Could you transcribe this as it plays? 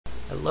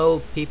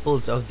Hello,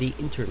 peoples of the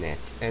internet,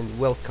 and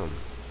welcome.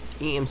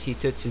 EMC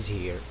Toots is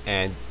here,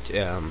 and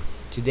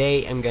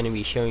today I'm gonna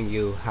be showing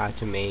you how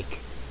to make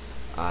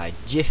a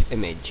GIF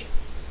image.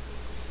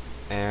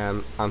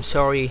 I'm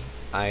sorry,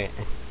 it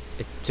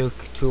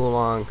took too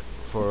long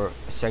for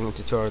a second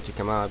tutorial to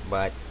come out,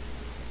 but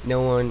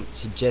no one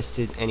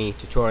suggested any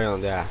tutorial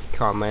in the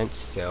comments,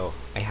 so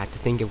I had to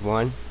think of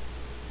one,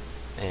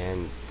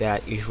 and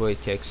that usually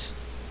takes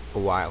a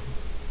while.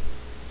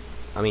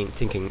 I mean,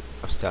 thinking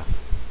of stuff.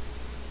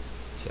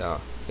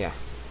 So yeah,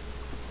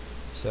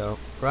 so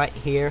right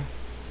here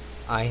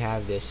I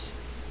have this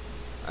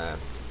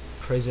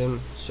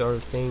prism sort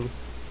of thing,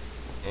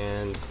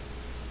 and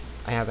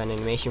I have an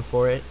animation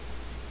for it.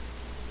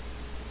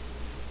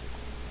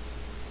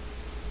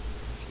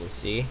 You can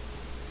see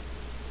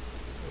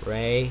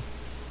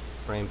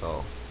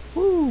rainbow.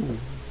 Woo!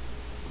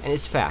 And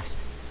it's fast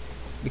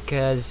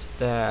because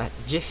the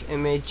GIF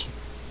image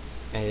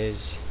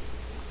is,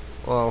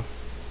 well,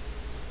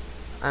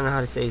 I don't know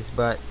how to say this,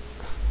 but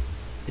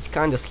it's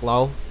kinda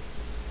slow,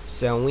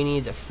 so we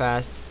need a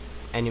fast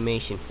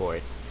animation for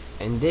it,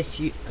 and this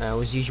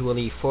was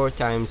usually 4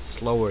 times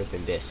slower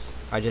than this.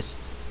 It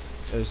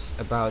was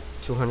about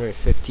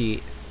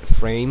 250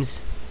 frames,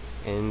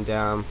 and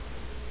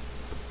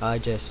I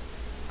just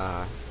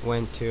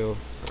went to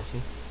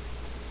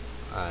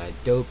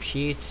dope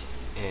sheet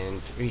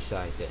and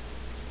resized it.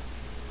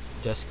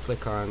 Just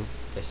click on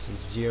this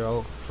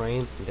 0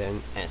 frame,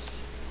 then S,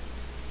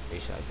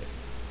 resize it.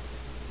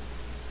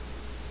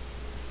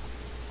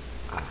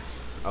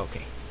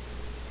 Okay,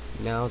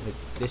 now that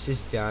this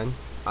is done,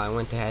 I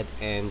went ahead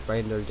and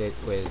rendered it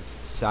with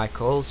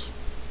cycles,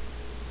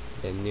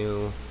 the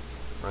new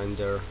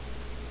render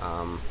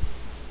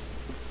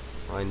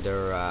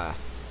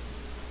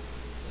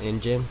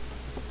engine,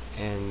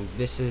 and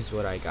this is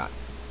what I got.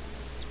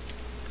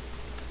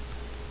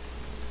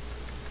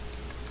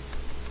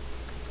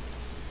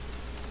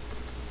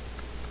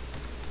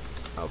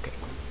 Okay.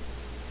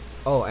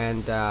 Oh,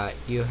 and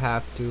you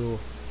have to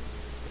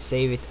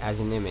save it as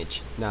an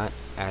image, not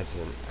as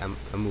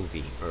a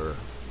movie, or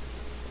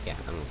yeah,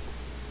 a movie.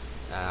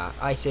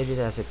 I saved it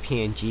as a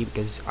PNG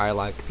because I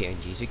like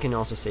PNGs. You can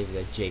also save it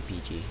as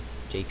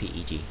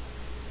JPEG.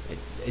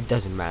 It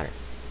doesn't matter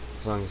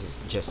as long as it's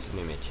just an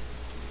image.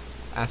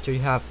 After you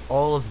have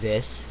all of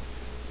this,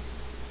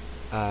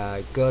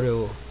 go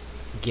to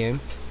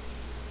Gimp,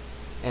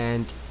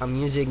 and I'm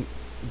using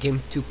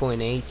Gimp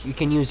 2.8. You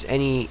can use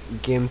any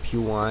Gimp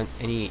you want,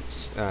 any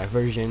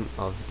version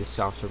of the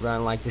software, but I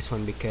like this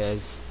one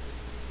because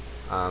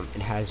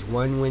it has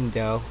one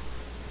window,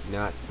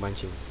 not a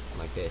bunch of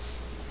like this.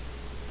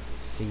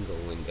 Single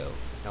window.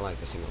 I like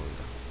the single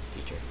window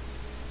feature.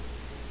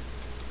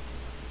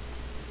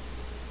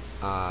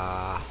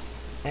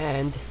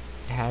 And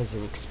it has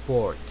an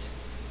export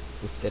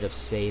instead of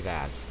save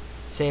as.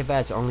 Save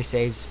as only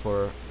saves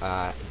for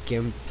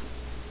Gimp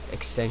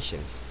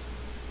extensions.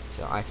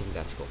 So I think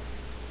that's cool.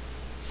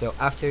 So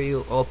after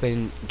you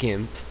open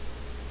Gimp,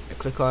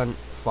 click on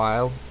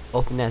File,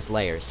 Open as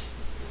Layers,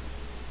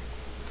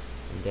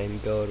 and then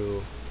go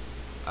to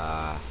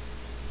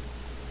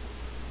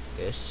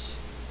this.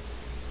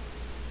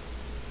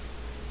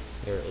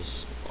 There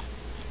is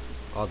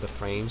all the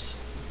frames,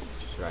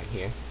 which is right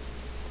here.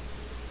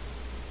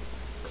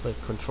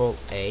 Click Control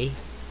A,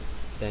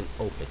 then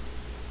Open.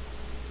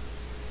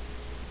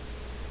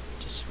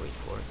 Just wait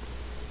for it.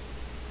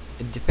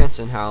 It depends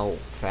on how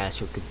fast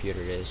your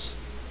computer is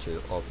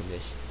to open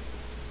this.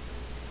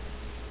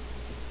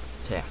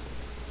 So yeah,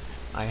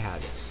 I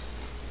have it.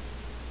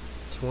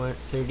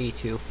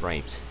 32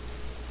 frames.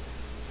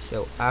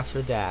 So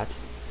after that,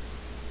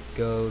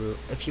 go to,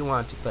 if you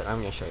want to, but I'm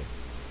gonna show you.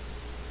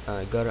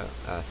 Go to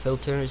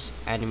Filters,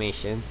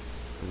 Animation,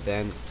 and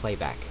then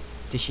Playback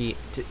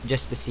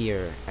just to see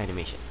your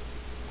animation.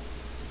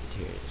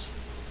 Here it is.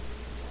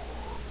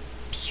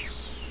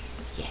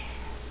 Yeah,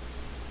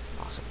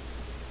 awesome.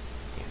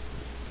 Yeah.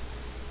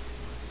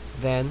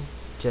 Then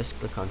just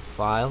click on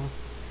File,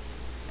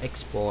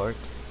 Export,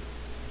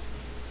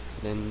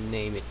 then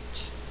name it,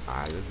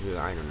 I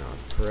don't know,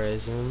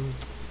 prism.gif,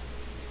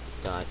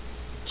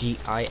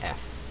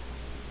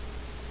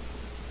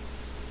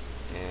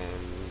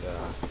 and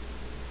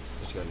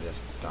just go to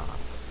desktop.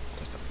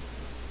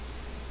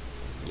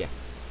 Yeah,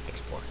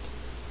 export.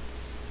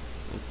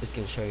 It's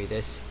gonna show you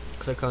this.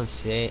 Click on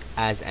Save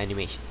as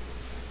Animation,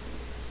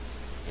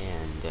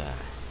 and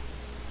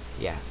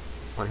yeah,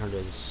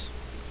 100 is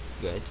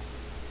good.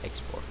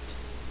 Export.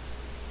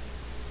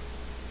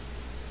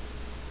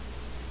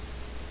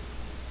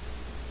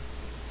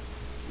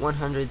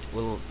 .100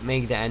 will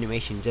make the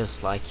animation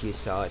just like you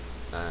saw it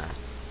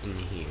in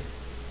here.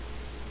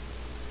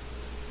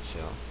 So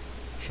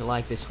if you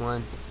like this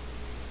one,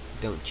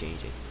 don't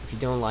change it. If you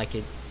don't like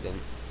it, then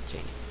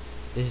change it.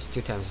 This is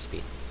 2 times the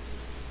speed.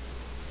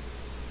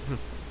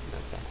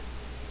 Not bad.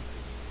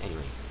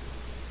 Anyway,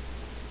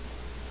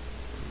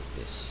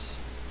 this,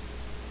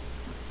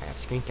 I have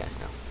screencast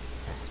now.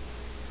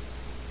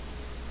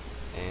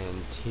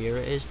 And here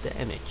is the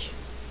image.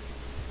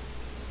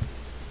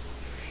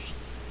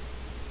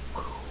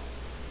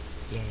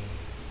 Yay.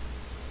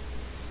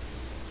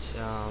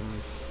 So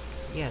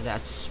yeah,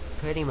 that's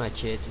pretty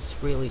much it. It's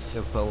really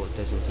simple. It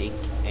doesn't take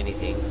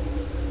anything.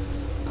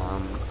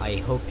 I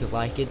hope you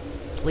like it.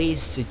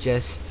 Please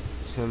suggest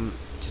some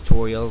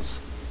tutorials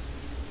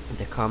in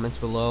the comments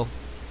below,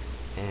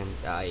 and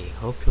I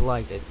hope you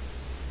liked it.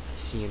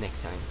 See you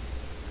next time.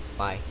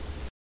 Bye.